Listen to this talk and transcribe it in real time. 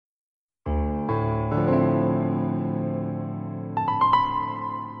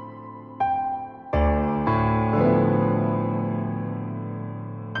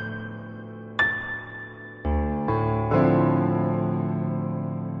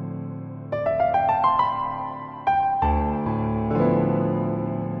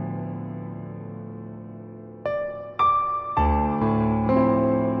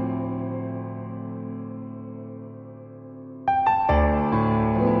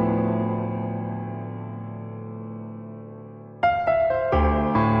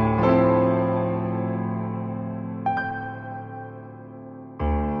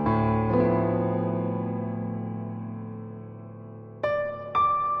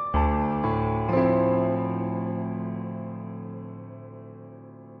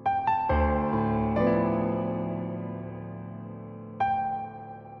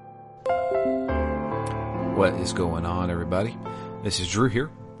What is going on, everybody? This is Drew here.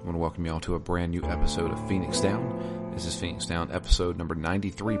 I want to welcome you all to a brand new episode of Phoenix Down. This is Phoenix Down episode number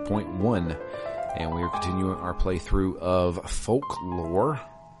 93.1, and we are continuing our playthrough of Folklore,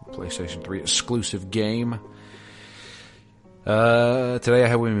 PlayStation 3 exclusive game. Today I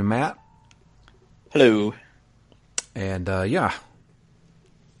have with me Matt. Hello. And, yeah.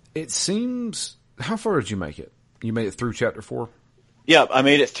 It seems... How far did you make it? You made it through Chapter 4? Yep, I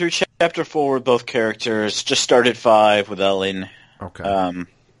made it through Chapter 4 with both characters. Just started 5 with Ellen. Okay.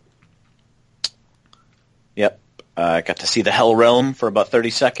 Yep. I got to see the Hell Realm for about 30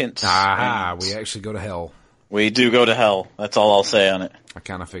 seconds. Aha, we actually go to hell. We do go to hell. That's all I'll say on it. I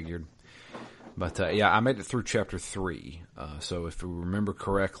kind of figured. But, yeah, I made it through Chapter 3. So if we remember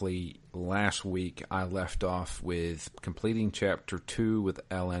correctly, last week I left off with completing Chapter 2 with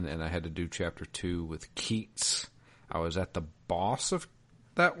Ellen, and I had to do Chapter 2 with Keats. I was at the boss of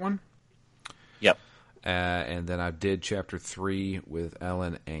that one. Yep. And then I did Chapter 3 with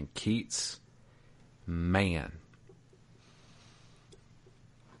Ellen and Keats. Man.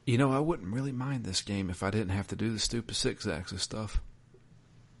 You know, I wouldn't really mind this game if I didn't have to do the stupid 6-axis stuff.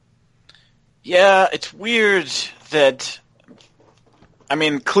 Yeah, it's weird that... I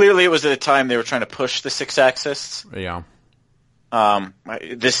mean, clearly it was at a time they were trying to push the 6-axis. Yeah.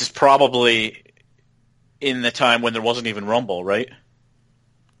 This is probably in the time when there wasn't even Rumble, right?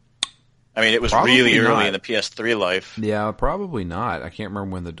 I mean, it was Probably really not. early in the PS3 life. Yeah, probably not. I can't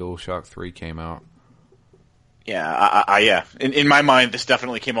remember when the DualShock 3 came out. Yeah, yeah. In my mind, this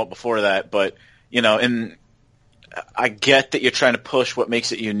definitely came out before that, but, you know, I get that you're trying to push what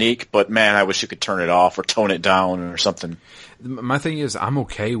makes it unique, but man, I wish you could turn it off or tone it down or something. My thing is, I'm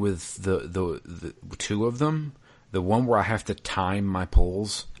okay with the two of them. The one where I have to time my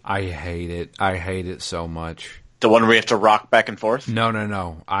pulls, I hate it. I hate it so much. The one where you have to rock back and forth?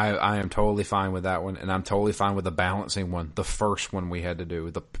 No. I am totally fine with that one, and I'm totally fine with the balancing one. The first one we had to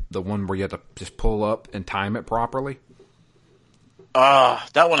do, the one where you had to just pull up and time it properly.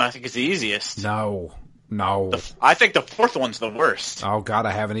 That one I think is the easiest. No. I think the fourth one's the worst. Oh God,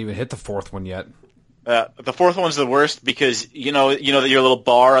 I haven't even hit the fourth one yet. The fourth one's the worst because you know that your little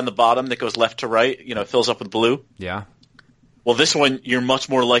bar on the bottom that goes left to right, you know, it fills up with blue. Yeah. Well, this one you're much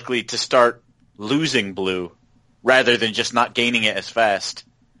more likely to start losing blue rather than just not gaining it as fast.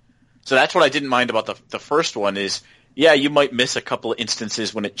 So that's what I didn't mind about the first one is, yeah, you might miss a couple of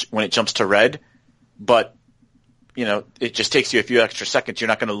instances when it jumps to red, but you know, it just takes you a few extra seconds. You're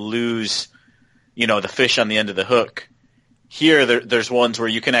not going to lose, you know, the fish on the end of the hook. Here, there's ones where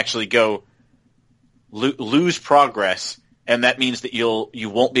you can actually go lose progress, and that means that you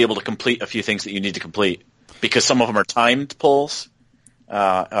won't be able to complete a few things that you need to complete because some of them are timed pulls.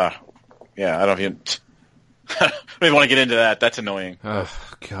 Yeah, I don't even want to get into that. That's annoying. Oh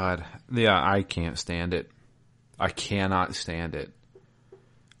God, yeah, I can't stand it. I cannot stand it.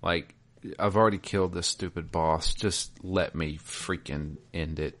 Like, I've already killed this stupid boss. Just let me freaking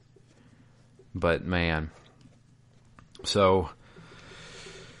end it. But man, so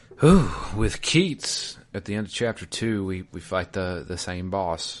with Keats at the end of Chapter 2, we fight the same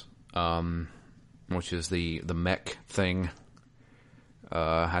boss, which is the mech thing.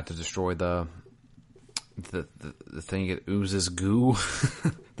 Had to destroy the thing that oozes goo,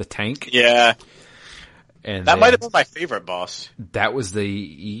 the tank. Yeah, and that might have been my favorite boss. That was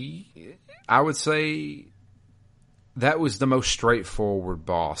I would say. That was the most straightforward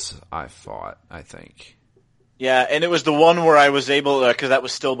boss I fought, I think. Yeah, and it was the one where I was able, because that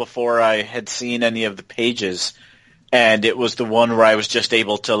was still before I had seen any of the pages, and it was the one where I was just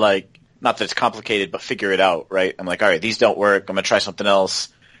able to, like, not that it's complicated, but figure it out, right? I'm like, all right, these don't work, I'm going to try something else.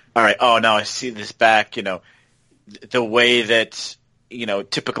 All right, oh, now I see this back, you know, the way that, you know,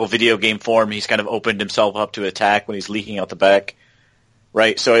 typical video game form, he's kind of opened himself up to attack when he's leaking out the back,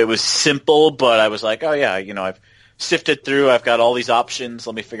 right? So it was simple, but I was like, oh yeah, you know, I've sifted through. I've got all these options.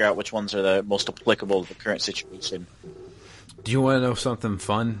 Let me figure out which ones are the most applicable to the current situation. Do you want to know something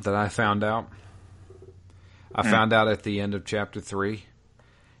fun that I found out? I found out at the end of Chapter 3,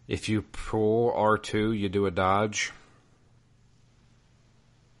 if you pull R2, you do a dodge.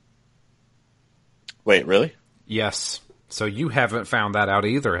 Wait, really? Yes. So you haven't found that out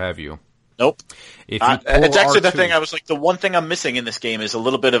either, have you? Nope. If you pull it's actually R2, the thing. I was like, the one thing I'm missing in this game is a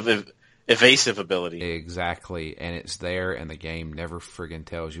little bit of evasive ability. Exactly, and it's there, and the game never friggin'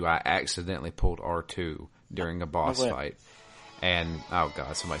 tells you. I accidentally pulled R2 during a boss fight, and oh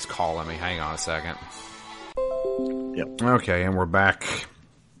god, somebody's calling me. Hang on a second. Yep. Okay, and we're back.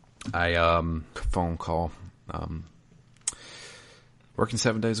 Phone call. Working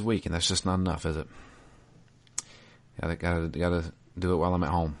 7 days a week, and that's just not enough, is it? Gotta do it while I'm at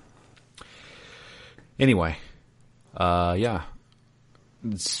home. Anyway, yeah.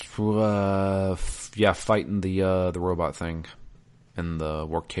 It's, fighting the robot thing in the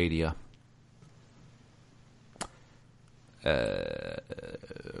Workadia.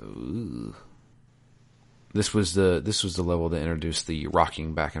 This was the level that introduced the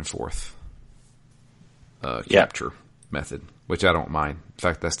rocking back and forth capture method, which I don't mind. In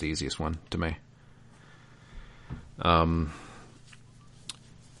fact, that's the easiest one to me. I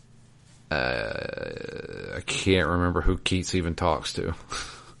can't remember who Keats even talks to.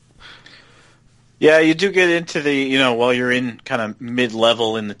 Yeah, you do get into the, while you're in kind of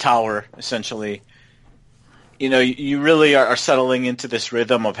mid-level in the tower, essentially, you really are settling into this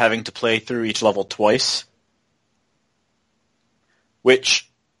rhythm of having to play through each level twice, which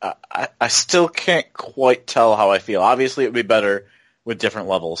I still can't quite tell how I feel. Obviously, it would be better with different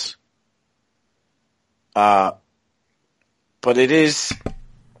levels. But it is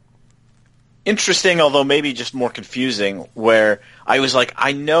interesting, although maybe just more confusing, where I was like,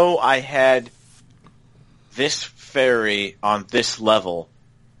 I know I had this fairy on this level,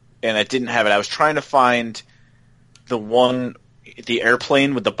 and I didn't have it. I was trying to find the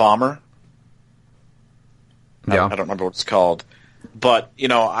airplane with the bomber. Yeah. I don't remember what it's called. But,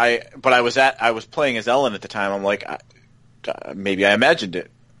 I was playing as Ellen at the time. I'm like, maybe I imagined it.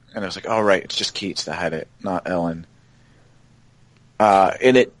 And I was like, oh, right, it's just Keats that had it, not Ellen.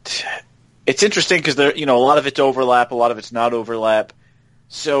 And it's interesting because there, a lot of it's overlap, a lot of it's not overlap.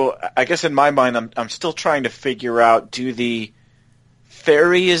 So I guess in my mind, I'm still trying to figure out: do the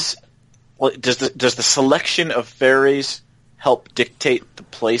fairies, does the selection of fairies help dictate the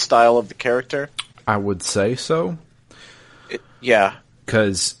play style of the character? I would say so. Yeah,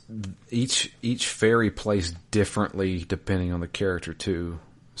 because each fairy plays differently depending on the character too.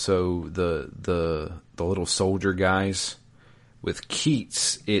 So the little soldier guys with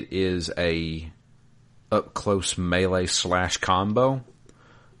Keats, it is a up close melee / combo.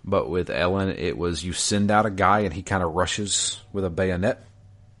 But with Ellen, it was you send out a guy and he kind of rushes with a bayonet.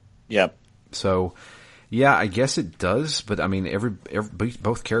 Yep. So, yeah, I guess it does. But I mean,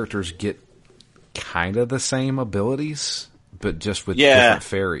 both characters get kind of the same abilities, but just with different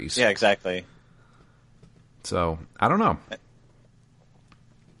fairies. Yeah, exactly. So I don't know.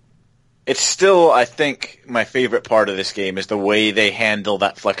 It's still, I think, my favorite part of this game is the way they handle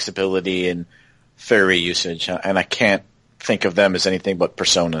that flexibility and fairy usage, and I can't think of them as anything but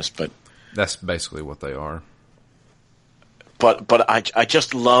personas, but that's basically what they are. But I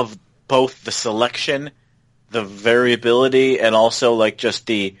just love both the selection, the variability, and also like just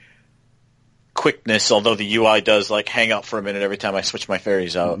the quickness. Although the UI does like hang out for a minute every time I switch my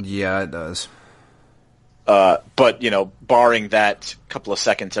fairies out. Yeah, it does. But barring that couple of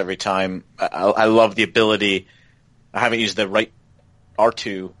seconds every time, I love the ability. I haven't used the right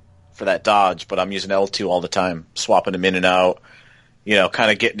R2 for that dodge, but I'm using L2 all the time, swapping them in and out,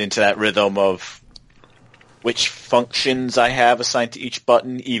 kind of getting into that rhythm of which functions I have assigned to each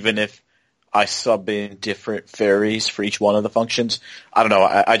button, even if I sub in different fairies for each one of the functions. I don't know.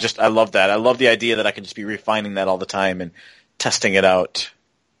 I love that. I love the idea that I can just be refining that all the time and testing it out.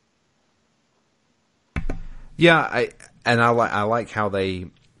 Yeah, I like how they,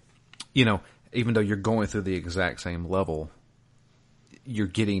 even though you're going through the exact same level, you're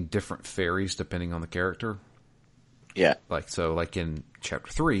getting different fairies depending on the character. Yeah. Like in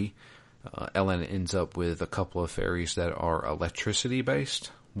Chapter 3, Ellen ends up with a couple of fairies that are electricity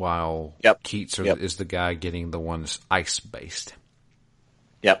based, while Keats is the guy getting the ones ice based.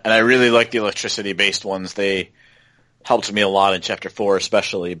 Yep, and I really like the electricity based ones. They helped me a lot in Chapter 4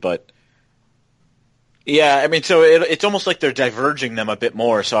 especially, but yeah, I mean, so it's almost like they're diverging them a bit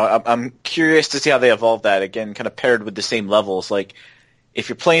more, so I'm curious to see how they evolve that, again, kind of paired with the same levels. Like, if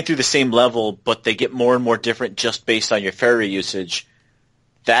you're playing through the same level, but they get more and more different just based on your fairy usage,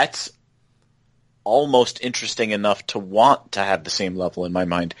 that's almost interesting enough to want to have the same level in my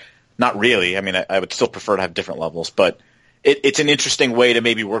mind. Not really. I mean, I would still prefer to have different levels, but it's an interesting way to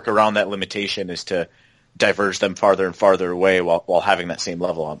maybe work around that limitation, is to diverge them farther and farther away while having that same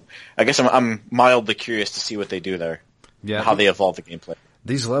level. I guess I'm mildly curious to see what they do there. Yeah, how they evolve the gameplay.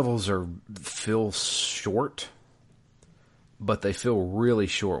 These levels feel short, but they feel really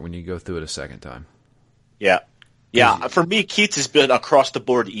short when you go through it a second time. Yeah. Yeah, for me, Keats has been across the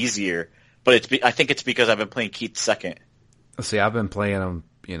board easier, but I think it's because I've been playing Keats second. See, I've been playing them,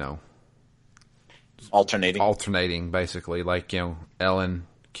 alternating basically, like, Ellen,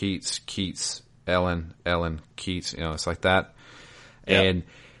 Keats, Ellen, Keats, it's like that. Yep. And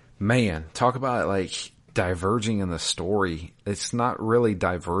man, talk about like diverging in the story. It's not really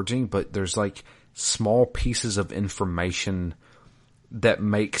diverging, but there's like small pieces of information that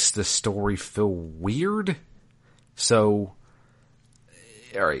makes the story feel weird. So,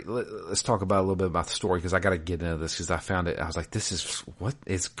 all right, let's talk about a little bit about the story, because I got to get into this, because I found it. I was like, this is, what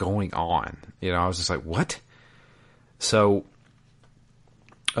is going on? You know, I was just like, what? So,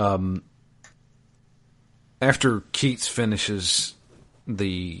 after Keats finishes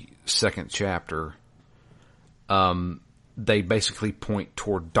the second chapter, they basically point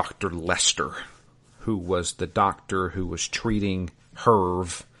toward Dr. Lester, who was the doctor who was treating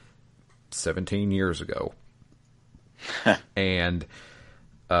Herve 17 years ago. And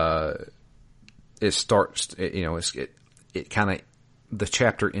it starts, it kind of, the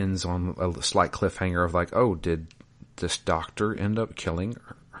chapter ends on a slight cliffhanger of like, oh, did this doctor end up killing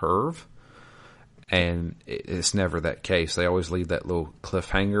Herve? And it's never that case. They always leave that little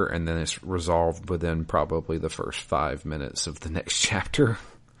cliffhanger, and then it's resolved within probably the first 5 minutes of the next chapter.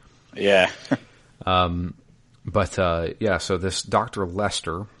 Yeah. So this Dr.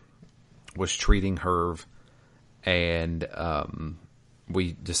 Lester was treating Herve, and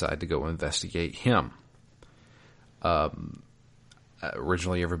we decided to go investigate him.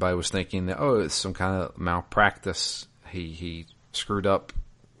 Originally, everybody was thinking that, oh, it's some kind of malpractice. He screwed up,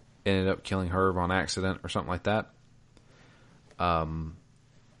 ended up killing Herve on accident or something like that.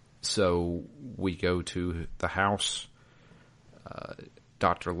 So we go to the house.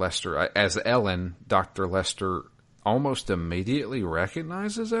 Dr. Lester, as Ellen, Dr. Lester almost immediately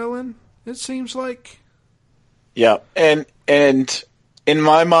recognizes Ellen, it seems like. Yeah, and in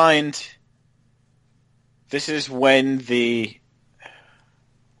my mind, this is when the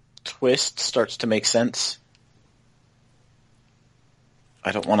twist starts to make sense.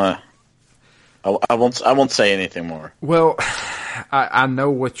 I don't want to. I won't say anything more. Well, I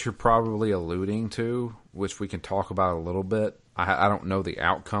know what you're probably alluding to, which we can talk about a little bit. I don't know the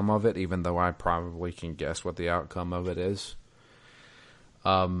outcome of it, even though I probably can guess what the outcome of it is.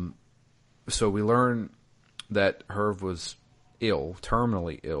 So we learn that Herve was ill,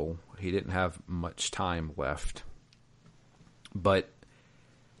 terminally ill. He didn't have much time left, but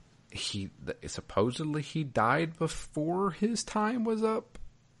supposedly he died before his time was up.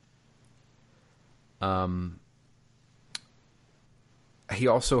 He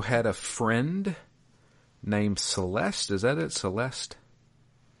also had a friend named Celeste. Is that it? Celeste?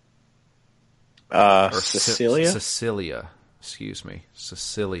 Cecilia? Cecilia. Excuse me.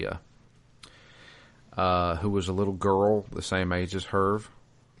 Cecilia. Who was a little girl the same age as Herve.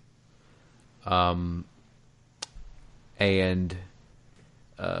 While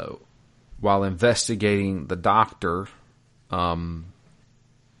investigating the doctor,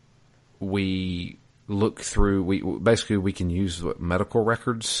 we look through. We can use medical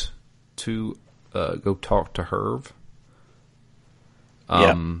records to go talk to Herve.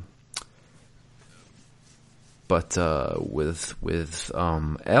 But with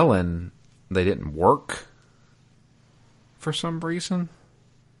Ellen, they didn't work for some reason.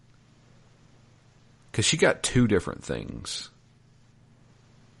 Because she got two different things.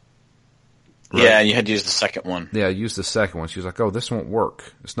 Right? Yeah, and you had to use the second one. Yeah, I used the second one. She was like, oh, this won't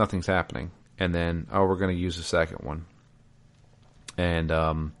work. Nothing's happening. And then, oh, we're going to use the second one. And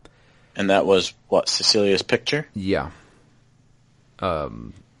that was, what, Cecilia's picture? Yeah.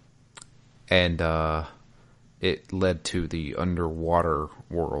 It led to the underwater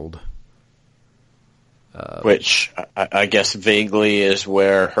world. Which, I guess vaguely is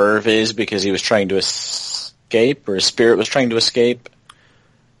where Herve is, because he was trying to escape, or his spirit was trying to escape.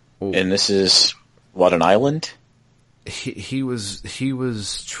 Ooh. And this is, what, an island? He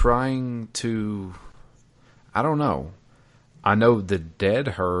was trying to, I don't know. I know the dead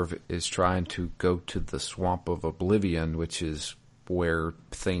Herve is trying to go to the Swamp of Oblivion, which is where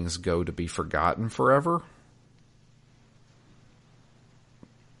things go to be forgotten forever.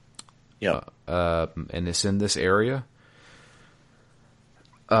 Yeah. And it's in this area.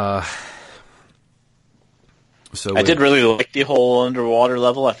 So I did really like the whole underwater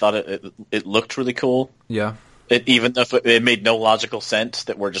level. I thought it looked really cool. Yeah. Even if it made no logical sense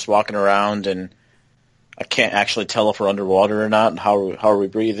that we're just walking around and I can't actually tell if we're underwater or not. And how are we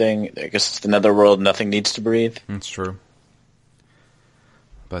breathing? I guess it's the netherworld. Nothing needs to breathe. That's true.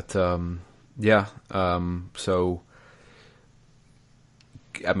 But yeah. So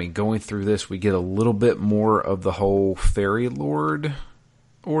I mean, going through this, we get a little bit more of the whole Fairy Lord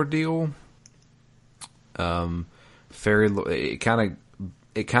ordeal. It kind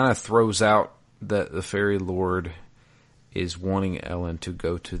of throws out that the Fairy Lord is wanting Ellen to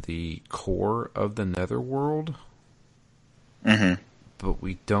go to the core of the Netherworld. Mm-hmm. But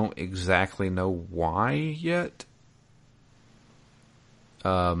we don't exactly know why yet.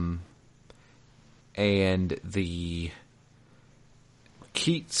 And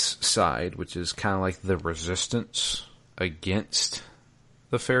Keith's side, which is kind of like the resistance against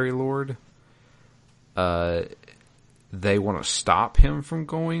the Fairy Lord, they want to stop him from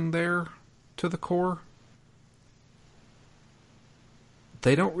going there to the core.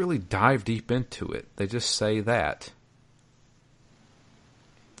 They don't really dive deep into it. They just say that.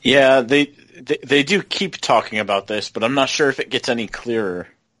 Yeah, they do keep talking about this, but I'm not sure if it gets any clearer.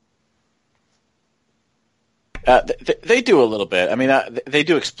 They do a little bit. I mean, they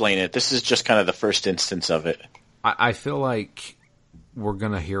do explain it. This is just kind of the first instance of it. I feel like we're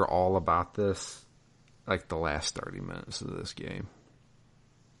going to hear all about this like the last 30 minutes of this game.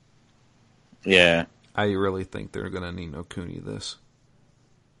 Yeah. I really think they're going to Ni no Kuni this.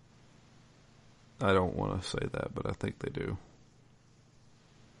 I don't want to say that, but I think they do.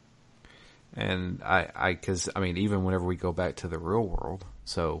 And because even whenever we go back to the real world,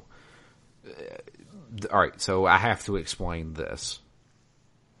 so, all right, so I have to explain this.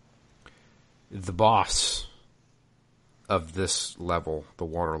 The boss of this level, the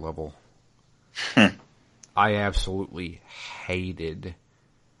water level, I absolutely hated.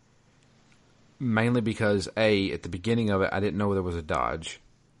 Mainly because, A, at the beginning of it, I didn't know there was a dodge.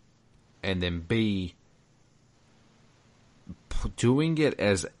 And then B, doing it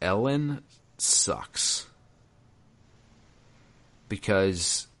as Ellen sucks.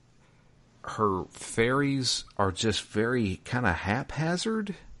 Because her fairies are just very kind of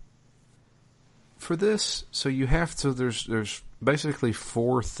haphazard for this. So you have to, there's basically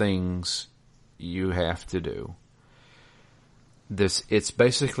 4 things you have to do. It's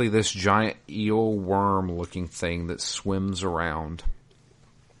basically this giant eel worm looking thing that swims around.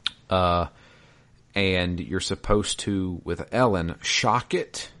 And you're supposed to, with Ellen, shock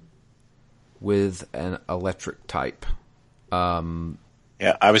it with an electric type.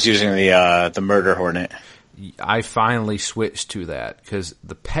 Yeah, I was using the Murder Hornet. I finally switched to that because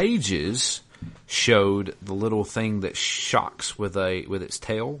the pages showed the little thing that shocks with its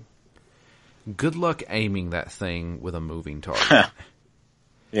tail. Good luck aiming that thing with a moving target.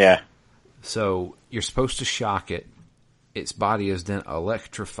 Yeah. So you're supposed to shock it. Its body is then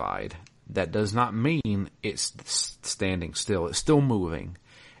electrified. That does not mean it's standing still. It's still moving.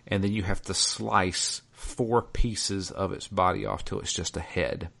 And then you have to slice 4 pieces of its body off till it's just a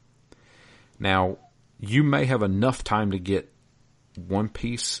head. Now, you may have enough time to get 1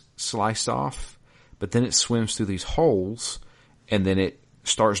 piece sliced off, but then it swims through these holes, and then it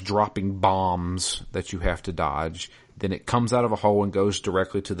starts dropping bombs that you have to dodge. Then it comes out of a hole and goes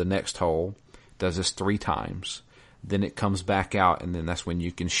directly to the next hole. Does this 3 times. Then it comes back out, and then that's when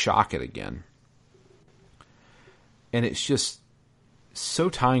you can shock it again. And it's just so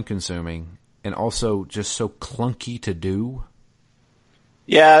time-consuming and also just so clunky to do.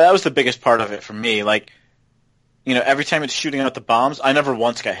 Yeah, that was the biggest part of it for me. Like, every time it's shooting out the bombs, I never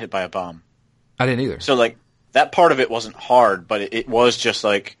once got hit by a bomb. I didn't either. So, that part of it wasn't hard, but it was just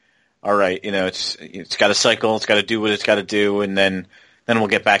like, all right, it's got to cycle, it's got to do what it's got to do, and then we'll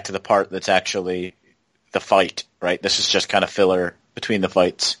get back to the part that's actually the fight, right? This is just kind of filler between the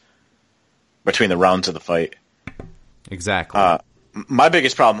fights, between the rounds of the fight. Exactly. My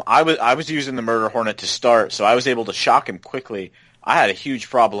biggest problem, I was using the Murder Hornet to start, so I was able to shock him quickly. I had a huge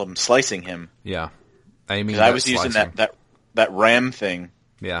problem slicing him. Yeah. I was using that ram thing.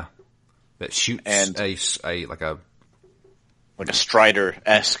 Yeah. That shoots and like a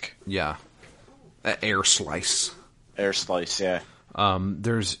Strider-esque. Yeah. An air slice. Air slice, yeah.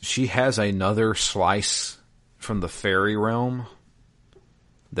 She has another slice from the fairy realm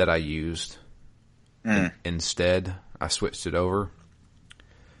that I used. Instead, I switched it over,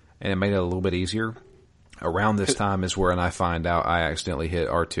 and it made it a little bit easier. Around this time is when I find out I accidentally hit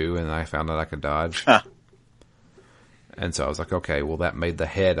R2, and I found out I could dodge. Huh. And so I was like, okay, well that made the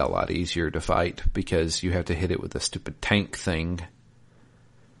head a lot easier to fight because you have to hit it with a stupid tank thing.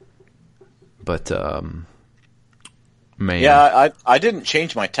 But, man. Yeah, I didn't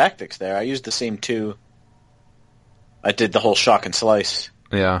change my tactics there. I used the same 2. I did the whole shock and slice.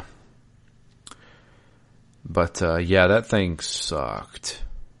 Yeah. But, that thing sucked.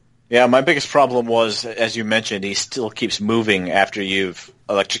 Yeah, my biggest problem was, as you mentioned, he still keeps moving after you've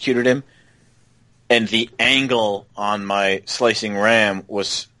electrocuted him. And the angle on my slicing ram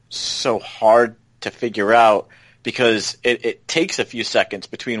was so hard to figure out because it takes a few seconds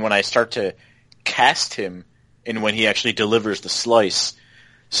between when I start to cast him and when he actually delivers the slice.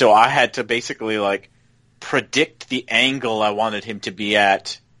 So I had to basically predict the angle I wanted him to be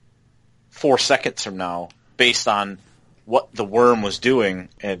at 4 seconds from now based on what the worm was doing.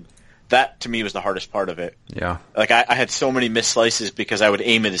 And that to me was the hardest part of it. Yeah. I had so many missed slices because I would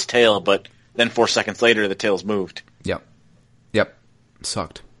aim at his tail, but then 4 seconds later the tail's moved. Yep.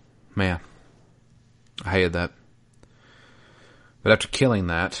 Sucked. Man. I hated that. But after killing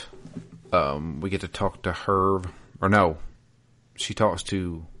that, we get to talk to Herb. Or no. She talks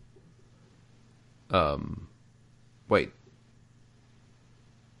to... wait.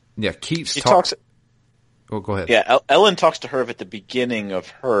 Yeah, Keats talks... Oh, go ahead. Yeah, Ellen talks to Herb at the beginning of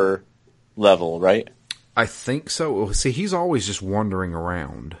her level, right? I think so. See, he's always just wandering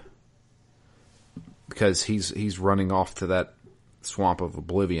around. Because he's running off to that swamp of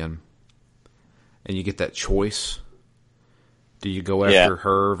oblivion. And you get that choice. Do you go after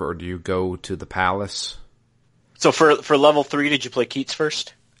Herb or do you go to the palace? So for level 3, did you play Keats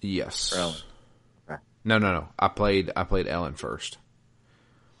first? Yes. Or Ellen? Okay. No. I played Ellen first.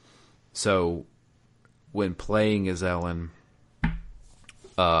 So when playing as Ellen,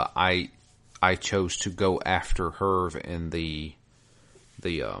 I chose to go after Herb in the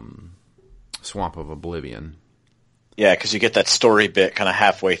Swamp of Oblivion. Yeah, because you get that story bit kind of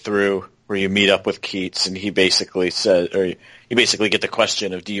halfway through where you meet up with Keats, and he basically says, or you basically get the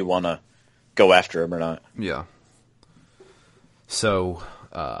question of, do you want to go after him or not? Yeah. So,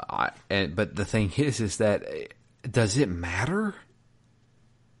 but the thing is that does it matter?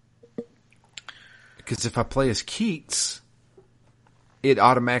 Because if I play as Keats, it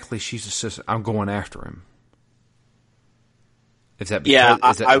automatically she's just I'm going after him. Is that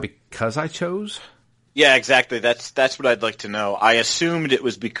because I chose? Yeah, exactly. That's what I'd like to know. I assumed it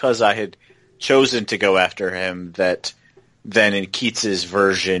was because I had chosen to go after him that then in Keats's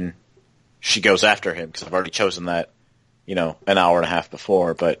version she goes after him because I've already chosen that, an hour and a half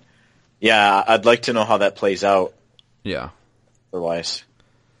before. But yeah, I'd like to know how that plays out. Yeah. Otherwise.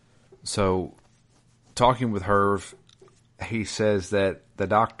 So, talking with Herb, he says that the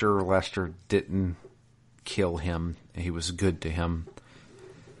Dr. Lester didn't kill him. He was good to him.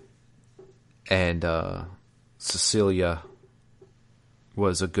 And Cecilia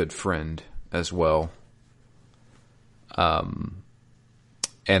was a good friend as well. And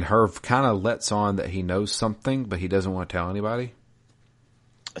Herb kind of lets on that he knows something, but he doesn't want to tell anybody.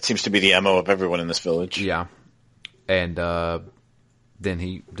 That seems to be the MO of everyone in this village. Yeah. And then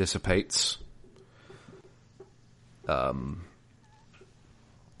he dissipates.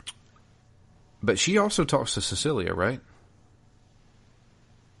 But she also talks to Cecilia, right?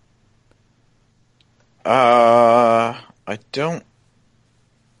 I don't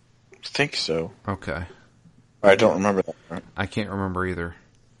think so. Okay. I don't remember that part. I can't remember either.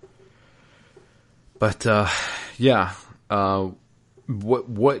 But, yeah.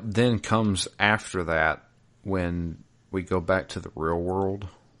 What then comes after that when we go back to the real world?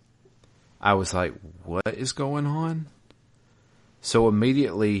 I was like, what is going on? So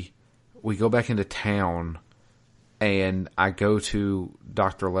immediately we go back into town and I go to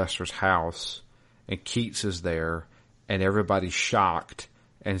Dr. Lester's house and Keats is there and everybody's shocked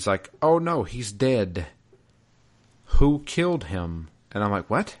and it's like, oh no, he's dead. Who killed him? And I'm like,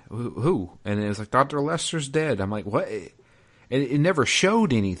 what? Who? And it was like, Dr. Lester's dead. I'm like, what? And it never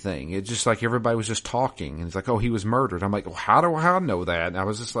showed anything. It's just like everybody was just talking and it's like, oh, he was murdered. I'm like, well, how do I know that? And I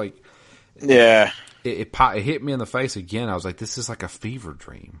was just like, yeah. It hit me in the face again. I was like, this is like a fever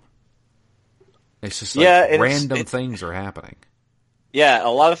dream. It's just like random things are happening. Yeah, a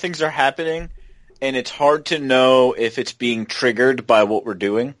lot of things are happening, and it's hard to know if it's being triggered by what we're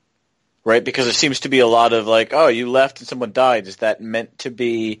doing, right? Because there seems to be a lot of like, oh, you left and someone died. Is that meant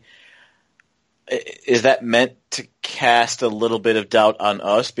to cast a little bit of doubt on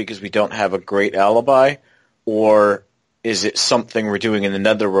us because we don't have a great alibi? Or is it something we're doing in the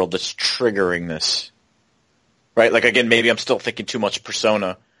netherworld that's triggering this? Right? Like, again, maybe I'm still thinking too much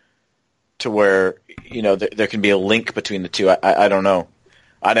Persona to where, there can be a link between the two. I don't know.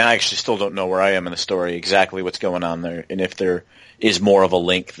 I actually still don't know where I am in the story, exactly what's going on there, and if there is more of a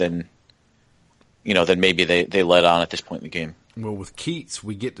link than maybe they let on at this point in the game. Well, with Keats,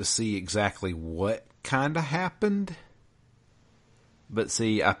 we get to see exactly what kind of happened. But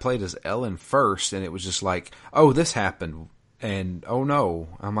see, I played as Ellen first, and it was just like, oh, this happened, and oh no.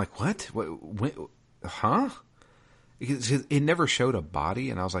 I'm like, what? Huh? It never showed a body,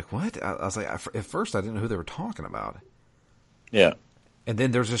 and I was like, what? I was like, at first I didn't know who they were talking about. Yeah. And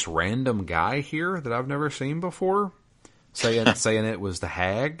then there's this random guy here that I've never seen before, saying it was the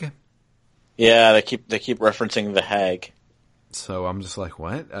Hag. Yeah, they keep referencing the Hag. So I'm just like,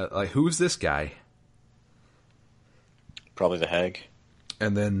 what? Who's this guy? Probably the Hag.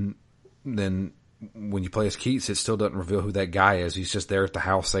 And then when you play as Keats, it still doesn't reveal who that guy is. He's just there at the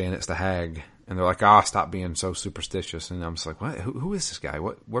house saying it's the Hag. And they're like, stop being so superstitious. And I'm just like, what? Who is this guy?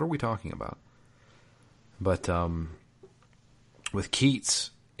 What are we talking about? But with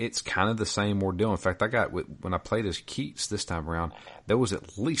Keats, it's kind of the same ordeal. In fact, when I played as Keats this time around, there was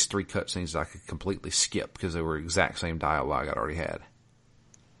at least 3 cutscenes I could completely skip because they were exact same dialogue I'd already had.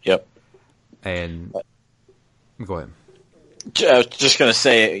 Yep. And go ahead. I was just going to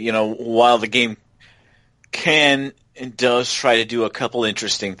say, while the game can and does try to do a couple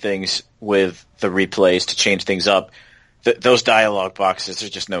interesting things with the replays to change things up, those dialogue boxes,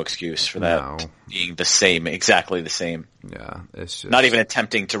 there's just no excuse for that being the same, exactly the same. Yeah, it's just not even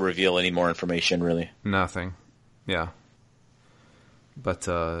attempting to reveal any more information, really. Nothing. Yeah. But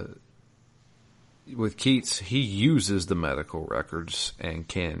with Keats, he uses the medical records and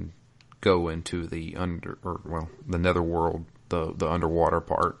can go into the the netherworld, the underwater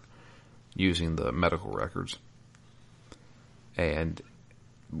part, using the medical records. And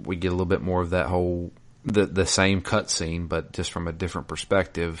we get a little bit more of that whole the same cutscene, but just from a different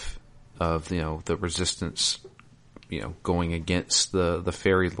perspective of the resistance, going against the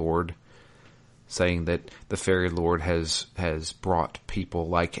Fairy Lord, saying that the Fairy Lord has brought people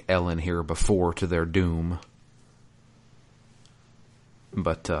like Ellen here before to their doom.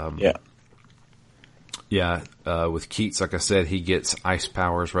 But with Keats, like I said, he gets ice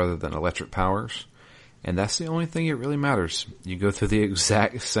powers rather than electric powers. And that's the only thing that really matters. You go through the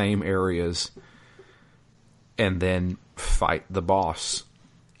exact same areas and then fight the boss,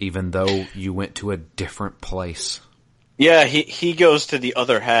 even though you went to a different place. Yeah, he goes to the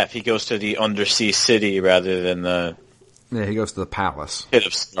other half. He goes to the undersea city rather than the... Yeah, he goes to the palace. Pit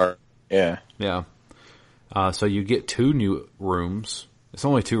of Star. Yeah. Yeah. So you get 2 new rooms. It's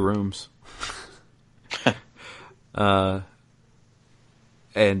only 2 rooms. Fight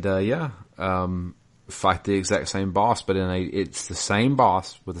the exact same boss, but it's the same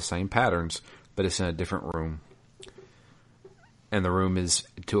boss with the same patterns, but it's in a different room. And the room is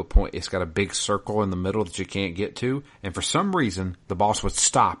to a point, it's got a big circle in the middle that you can't get to, and for some reason, the boss would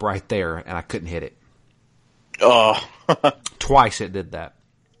stop right there, and I couldn't hit it. Oh. Twice it did that.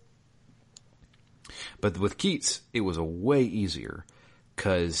 But with Keats, it was a way easier,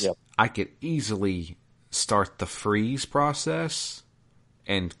 because I could easily start the freeze process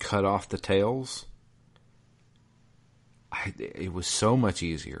and cut off the tails. It was so much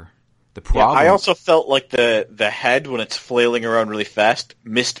easier. The problem, I also felt like the head, when it's flailing around really fast,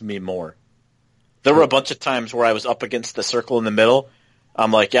 missed me more. There were a bunch of times where I was up against the circle in the middle.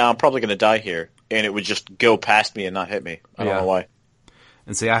 I'm like, I'm probably going to die here. And it would just go past me and not hit me. I don't know why.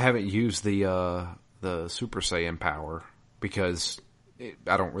 And see, I haven't used the Super Saiyan power because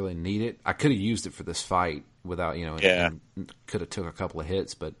I don't really need it. I could have used it for this fight without, could have took a couple of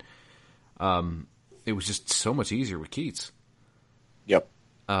hits, but it was just so much easier with Keats. Yep.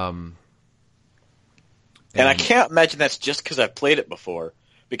 And I can't imagine that's just because I've played it before,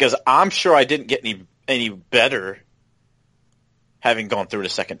 because I'm sure I didn't get any better having gone through it a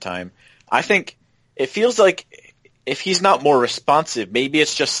second time. I think it feels like if he's not more responsive, maybe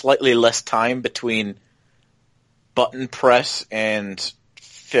it's just slightly less time between button press and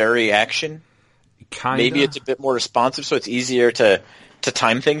fairy action. Kinda. Maybe it's a bit more responsive, so it's easier to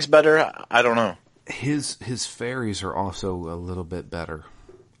time things better. I don't know. His fairies are also a little bit better.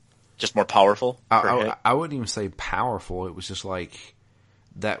 Just more powerful? I wouldn't even say powerful. It was just like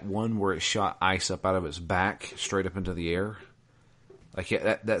that one where it shot ice up out of its back straight up into the air. Like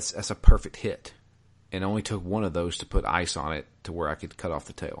that's a perfect hit. And it only took one of those to put ice on it to where I could cut off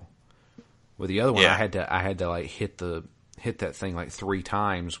the tail. With the other one, I had to like hit that thing like 3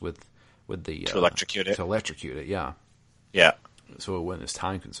 times with the to electrocute it. To electrocute it, yeah. Yeah. So it wasn't as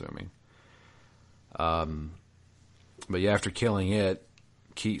time consuming. But yeah, after killing it,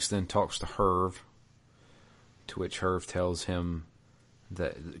 Keats then talks to Herve, to which Herve tells him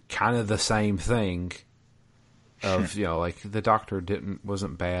that kind of the same thing of, like the doctor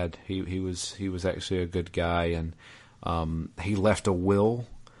wasn't bad. He was actually a good guy, and he left a will,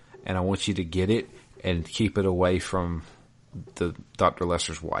 and I want you to get it and keep it away from the Dr.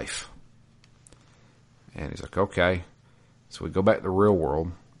 Lesser's wife. And he's like, okay. So we go back to the real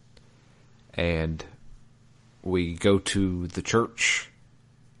world, and we go to the church,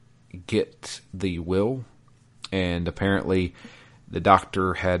 get the will, and apparently the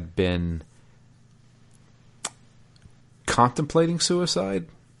doctor had been contemplating suicide,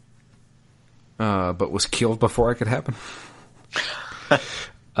 but was killed before it could happen.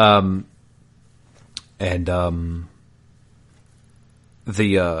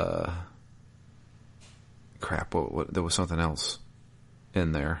 Crap, what, there was something else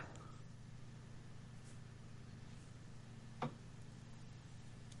in there.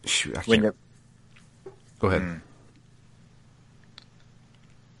 Shoot, I can't. Go ahead.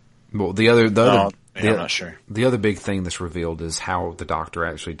 Well, the other I'm not sure. The other big thing that's revealed is how the Doctor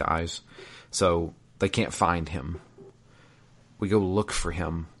actually dies. So they can't find him. We go look for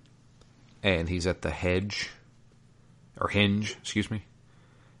him, and he's at the hinge, excuse me.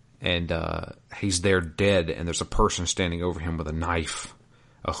 And he's there dead, and there's a person standing over him with a knife,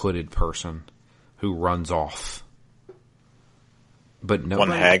 a hooded person, who runs off. But nobody,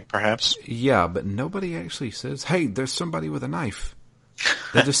 one hag, perhaps? Yeah, but nobody actually says, hey, there's somebody with a knife.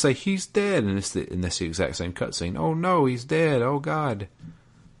 They just say, he's dead, and that's the exact same cutscene. Oh no, he's dead, oh god.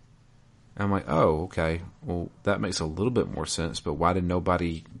 And I'm like, oh, okay, well, that makes a little bit more sense, but why did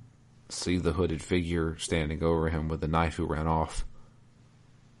nobody see the hooded figure standing over him with the knife who ran off?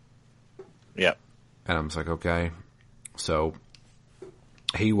 Yeah. And I was like, okay. So,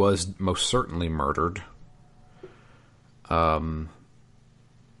 he was most certainly murdered. And,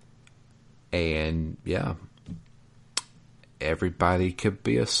 yeah. Everybody could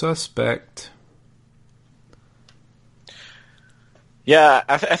be a suspect. Yeah,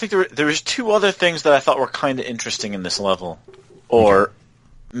 I think there was two other things that I thought were kind of interesting in this level. Or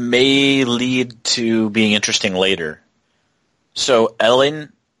may lead to being interesting later. So,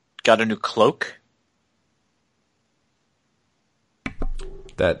 Ellen got a new cloak.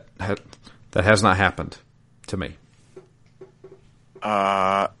 That has not happened to me.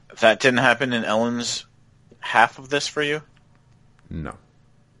 That didn't happen in Ellen's half of this for you? No.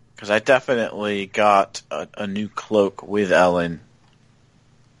 Because I definitely got a new cloak with Ellen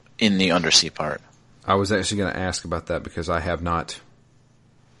in the undersea part. I was actually going to ask about that because I have not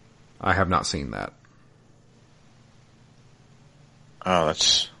seen that. Oh,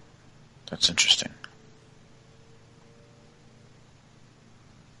 that's interesting.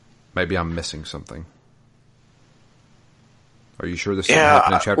 Maybe I'm missing something. Are you sure this didn't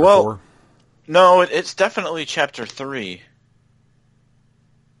happen in Chapter 4? No, it's definitely Chapter 3.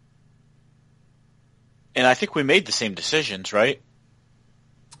 And I think we made the same decisions, right?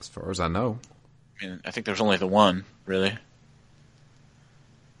 As far as I know. I mean, I think there's only the one, really.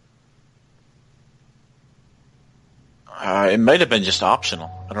 It might have been just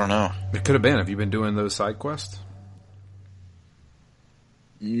optional. I don't know. It could have been. Have you been doing those side quests?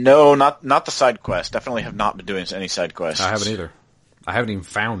 No, not the side quest. Definitely have not been doing any side quests. I haven't either. I haven't even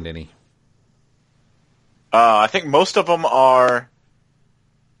found any. I think most of them are...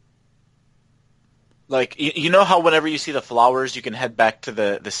 Like, you know how whenever you see the flowers, you can head back to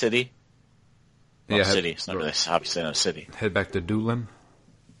the city? Not city. It's not really, obviously not a city. Head back to Doolin?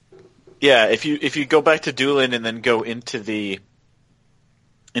 Yeah, if you go back to Doolin and then go into the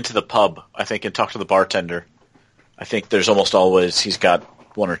pub, I think, and talk to the bartender, I think there's almost always, he's got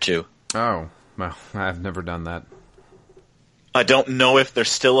one or two. Oh, well, I've never done that. I don't know if they're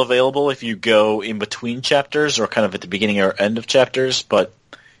still available if you go in between chapters or kind of at the beginning or end of chapters, but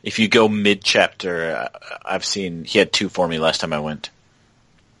if you go mid-chapter, I've seen, he had two for me last time I went.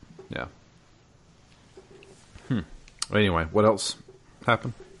 Yeah. Anyway, what else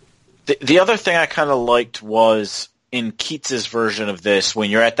happened? The other thing I kind of liked was in Keats's version of this, when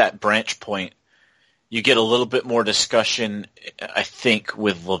you're at that branch point, you get a little bit more discussion, I think,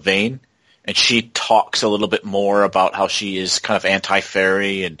 with Levane, and she talks a little bit more about how she is kind of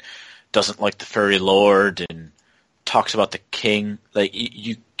anti-fairy and doesn't like the fairy lord, and talks about the king. Like,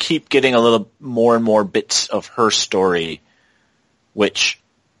 you keep getting a little more and more bits of her story, which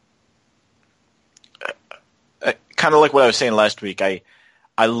kind of like what I was saying last week.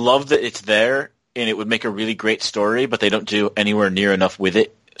 I love that it's there, and it would make a really great story, but they don't do anywhere near enough with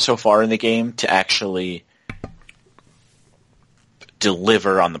it so far in the game to actually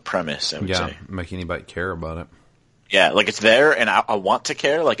deliver on the premise, I would say. Make anybody care about it. Yeah, like it's there, and I want to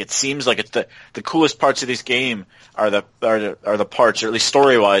care. Like, it seems like it's the coolest parts of this game are the parts, or at least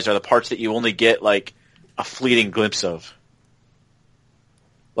story wise, are the parts that you only get like a fleeting glimpse of.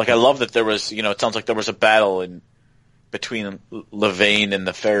 Like, I love that there was, it sounds like there was a battle between Levane and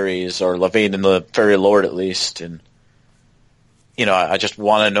the fairies, or Levane and the fairy lord at least, and I just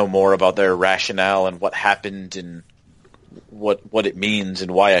want to know more about their rationale and what happened and what it means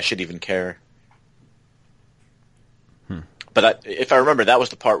and why I should even care. But if I remember, that was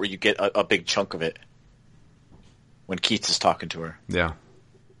the part where you get a big chunk of it when Keats is talking to her. Yeah.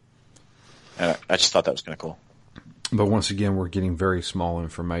 And I just thought that was kind of cool. But once again, we're getting very small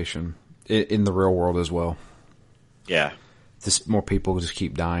information in the real world as well. Yeah. Just more people just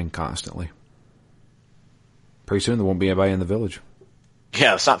keep dying constantly. Pretty soon there won't be anybody in the village.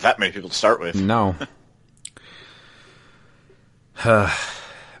 Yeah, it's not that many people to start with. No.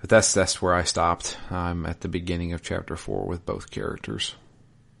 But that's where I stopped. I'm at the beginning of Chapter 4 with both characters.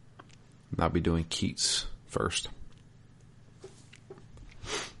 And I'll be doing Keats first.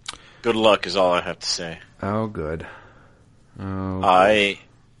 Good luck is all I have to say. Oh, good. Oh,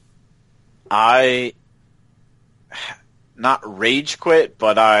 I not rage quit,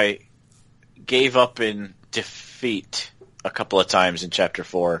 but I gave up in defeat a couple of times in Chapter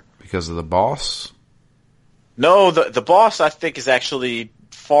 4. because of the boss? No, the boss I think is actually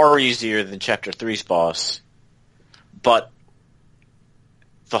far easier than Chapter 3's boss. But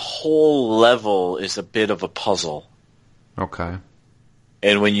the whole level is a bit of a puzzle. Okay.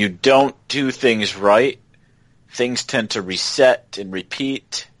 And when you don't do things right, things tend to reset and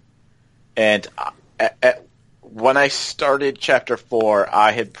repeat. And when I started Chapter 4,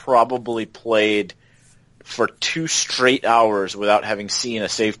 I had probably played for 2 straight hours without having seen a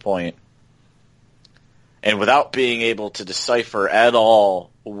save point. And without being able to decipher at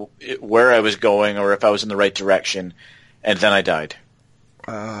all where I was going or if I was in the right direction. And then I died.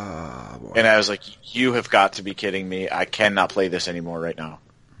 And I was like, you have got to be kidding me. I cannot play this anymore right now.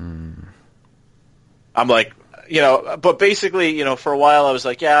 I'm like, but basically, for a while I was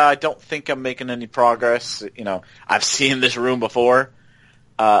like, yeah, I don't think I'm making any progress. I've seen this room before.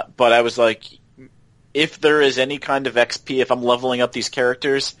 But I was like, if there is any kind of XP, if I'm leveling up these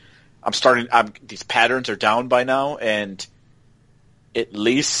characters, these patterns are down by now, and at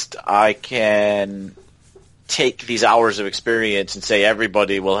least I can take these hours of experience and say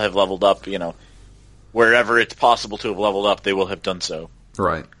everybody will have leveled up, wherever it's possible to have leveled up, they will have done so.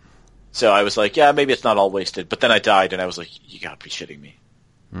 Right. So I was like, yeah, maybe it's not all wasted. But then I died, and I was like, you gotta be shitting me.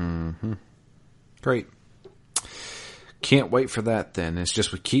 Mm-hmm. Great. Can't wait for that then. It's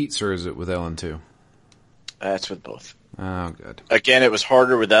just with Keats, or is it with Ellen too? That's with both. Oh, good. Again, it was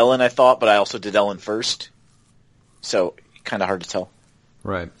harder with Ellen, I thought, but I also did Ellen first. So, kind of hard to tell.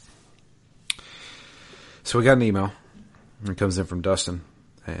 Right. So we got an email. It comes in from Dustin,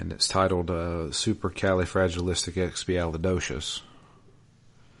 and it's titled Supercalifragilisticexpialidocious.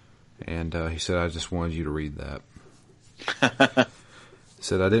 And he said, I just wanted you to read that. He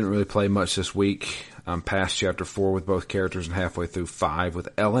said, I didn't really play much this week. I'm past Chapter 4 with both characters and halfway through 5 with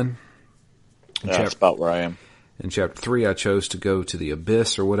Ellen. That's about where I am. In Chapter 3, I chose to go to the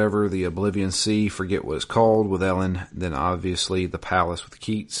Abyss or whatever, the Oblivion Sea, forget what it's called, with Ellen, then obviously the Palace with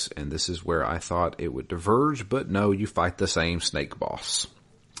Keats, and this is where I thought it would diverge, but no, you fight the same snake boss.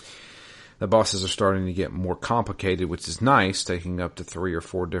 The bosses are starting to get more complicated, which is nice, taking up to 3 or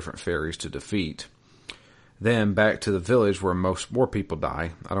 4 different fairies to defeat. Then back to the village where more people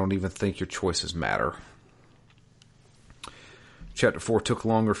die. I don't even think your choices matter. Chapter 4 took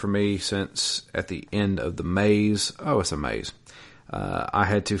longer for me since at the end of the maze, it's a maze, I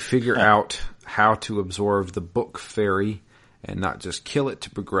had to figure out how to absorb the book fairy and not just kill it to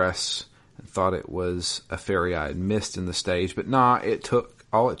progress. I thought it was a fairy I had missed in the stage, but nah,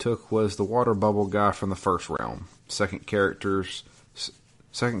 all it took was the water bubble guy from the first realm. Second character's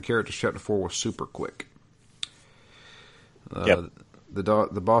Chapter 4 was super quick. Yep.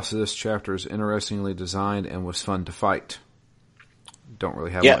 The boss of this chapter is interestingly designed and was fun to fight. Don't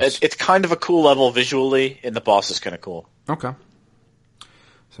really have much. Yeah, it's kind of a cool level visually, and the boss is kind of cool. Okay.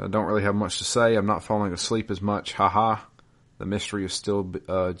 So I don't really have much to say. I'm not falling asleep as much. Haha. The mystery is still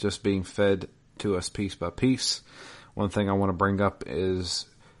just being fed to us piece by piece. One thing I want to bring up is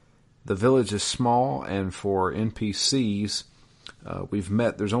the village is small, and for NPCs we've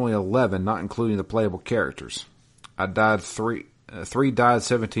met, there's only 11, not including the playable characters. I died 3 died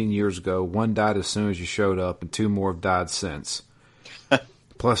 17 years ago, 1 died as soon as you showed up, and 2 more have died since.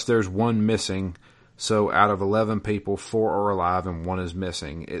 Plus there's 1 missing, so out of 11 people, 4 are alive and 1 is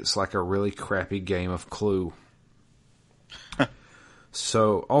missing. It's like a really crappy game of Clue.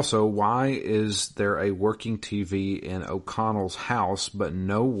 So, also, why is there a working TV in O'Connell's house, but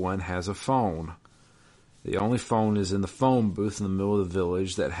no one has a phone? The only phone is in the phone booth in the middle of the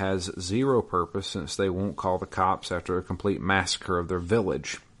village that has 0 purpose since they won't call the cops after a complete massacre of their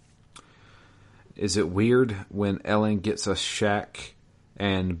village. Is it weird when Ellen gets a shack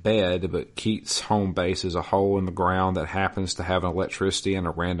and bed, but Keats' home base is a hole in the ground that happens to have an electricity and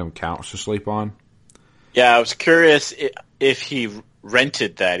a random couch to sleep on? Yeah, I was curious if he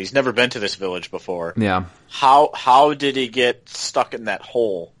rented that. He's never been to this village before. Yeah. How did he get stuck in that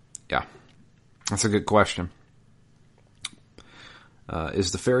hole? Yeah. That's a good question.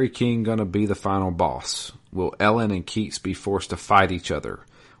 Is the Fairy King going to be the final boss? Will Ellen and Keats be forced to fight each other?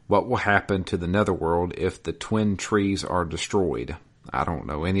 What will happen to the Netherworld if the twin trees are destroyed? I don't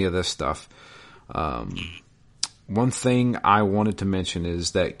know any of this stuff. One thing I wanted to mention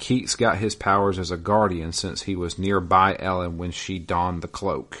is that Keats got his powers as a guardian since he was nearby Ellen when she donned the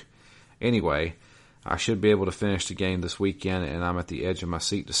cloak. Anyway, I should be able to finish the game this weekend, and I'm at the edge of my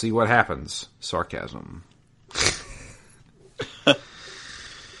seat to see what happens. Sarcasm.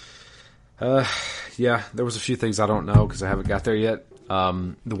 Yeah, there was a few things I don't know because I haven't got there yet.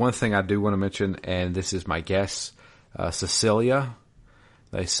 The one thing I do want to mention, and this is my guess, Cecilia.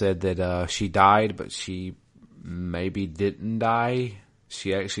 They said that she died, but she maybe didn't die.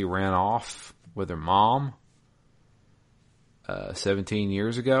 She actually ran off with her mom 17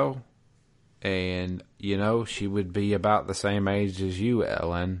 years ago. And, she would be about the same age as you,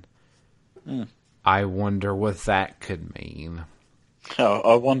 Ellen. Mm. I wonder what that could mean. Oh,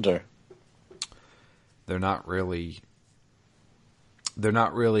 I wonder. They're not really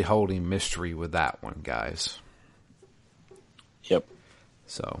holding mystery with that one, guys. Yep.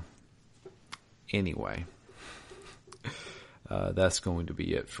 So, anyway, that's going to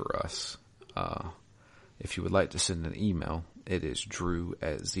be it for us. If you would like to send an email, it is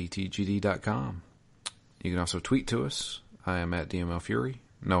drew@ztgd.com. You can also tweet to us. I am at DML Fury.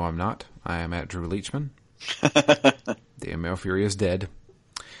 No, I'm not. I am at Drew Leachman. DML Fury is dead.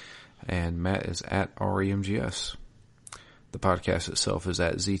 And Matt is at REMGS. The podcast itself is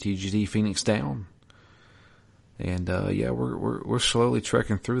at ZTGD Phoenix Down. And we're slowly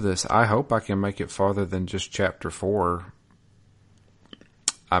trekking through this. I hope I can make it farther than just chapter 4.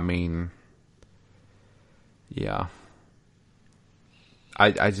 I mean, yeah.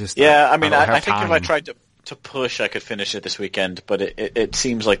 I think if I tried to push, I could finish it this weekend, but it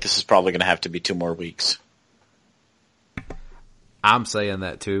seems like this is probably going to have to be 2 more weeks. I'm saying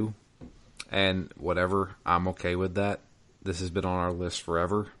that too. And whatever, I'm okay with that. This has been on our list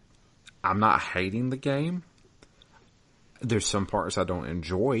forever. I'm not hating the game. There's some parts I don't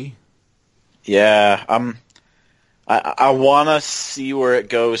enjoy. Yeah, I want to see where it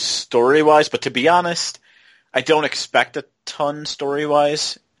goes story-wise, but to be honest, I don't expect a ton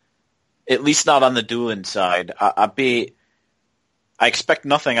story-wise. At least not on the Doolin side. I expect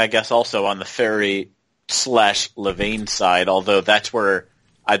nothing, I guess, also on the Fairy/Levain side, although that's where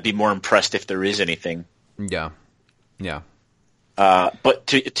I'd be more impressed if there is anything. Yeah. But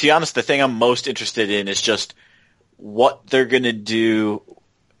to be honest, the thing I'm most interested in is just what they're going to do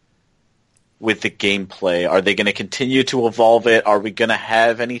with the gameplay. Are they going to continue to evolve it? Are we going to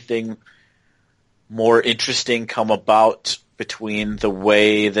have anything more interesting come about between the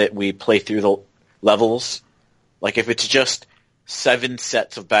way that we play through the levels? Like if it's just 7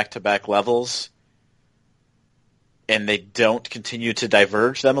 sets of back-to-back levels and they don't continue to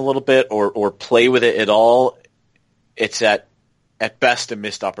diverge them a little bit or play with it at all, it's at best a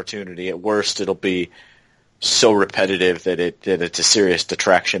missed opportunity. At worst, it'll be so repetitive that it's a serious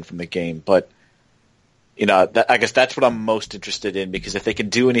detraction from the game. But I guess that's what I'm most interested in, because if they can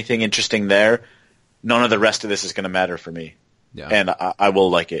do anything interesting there, none of the rest of this is going to matter for me. Yeah. And I will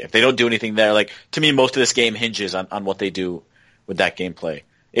like it. If they don't do anything there, like, to me, most of this game hinges on what they do with that gameplay.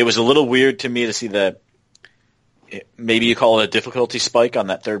 It was a little weird to me to see maybe you call it a difficulty spike on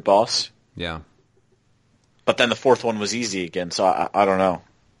that third boss. Yeah. But then the fourth one was easy again, so I don't know.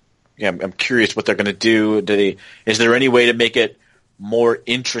 Yeah, I'm curious what they're going to do. Is there any way to make it more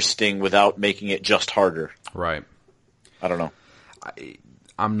interesting without making it just harder? Right. I don't know.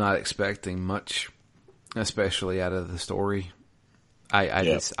 I'm not expecting much, especially out of the story.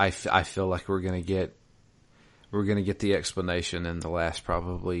 I feel like we're gonna get the explanation in the last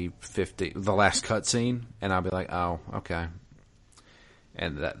probably the last cutscene, and I'll be like, oh, okay,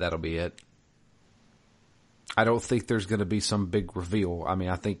 and that'll be it. I don't think there's gonna be some big reveal. I mean,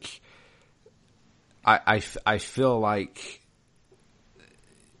 I think I feel like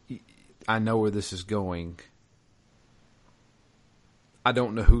I know where this is going. I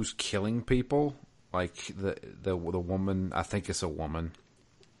don't know who's killing people. Like the woman, I think it's a woman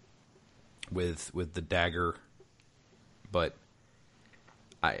with the dagger, but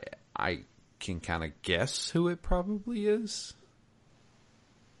I can kind of guess who it probably is.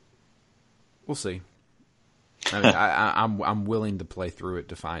 We'll see. I mean, I'm willing to play through it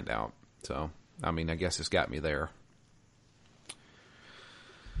to find out. So, I mean, I guess it's got me there.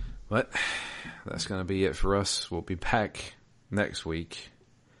 But that's going to be it for us. We'll be back next week.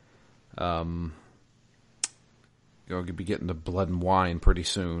 Going to be getting to Blood and Wine pretty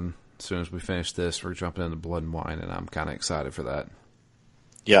soon. As soon as we finish this, we're jumping into Blood and Wine, and I'm kind of excited for that.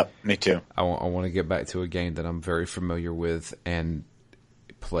 Yeah, me too. I want to get back to a game that I'm very familiar with and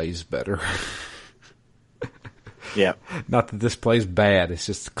plays better. Yeah. Not that this plays bad, it's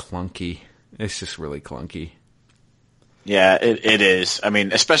just clunky. It's just really clunky. Yeah, it is. I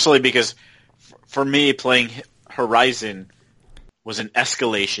mean, especially because for me, playing Horizon was an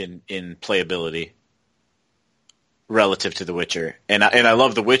escalation in playability relative to The Witcher. And I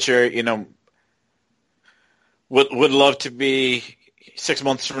love The Witcher, would love to be 6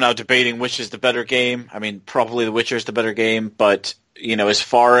 months from now debating which is the better game. I mean, probably The Witcher is the better game, but, as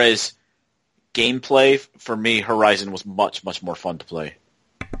far as gameplay, for me, Horizon was much, much more fun to play.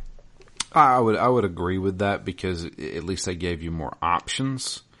 I would agree with that because at least they gave you more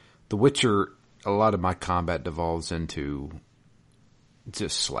options. The Witcher, a lot of my combat devolves into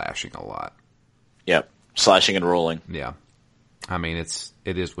just slashing a lot. Yep, slashing and rolling. Yeah. I mean, it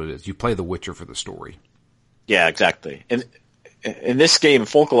is what it is. You play The Witcher for the story. Yeah, exactly. And in this game,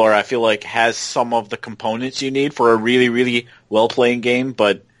 Folklore, I feel like, has some of the components you need for a really, really well-playing game,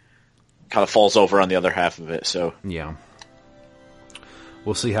 but kind of falls over on the other half of it. So yeah.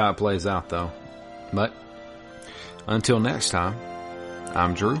 We'll see how it plays out, though. But until next time,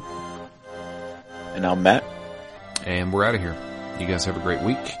 I'm Drew. And I'm Matt. And we're out of here. You guys have a great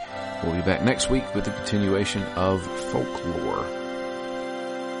week. We'll be back next week with the continuation of Folklore.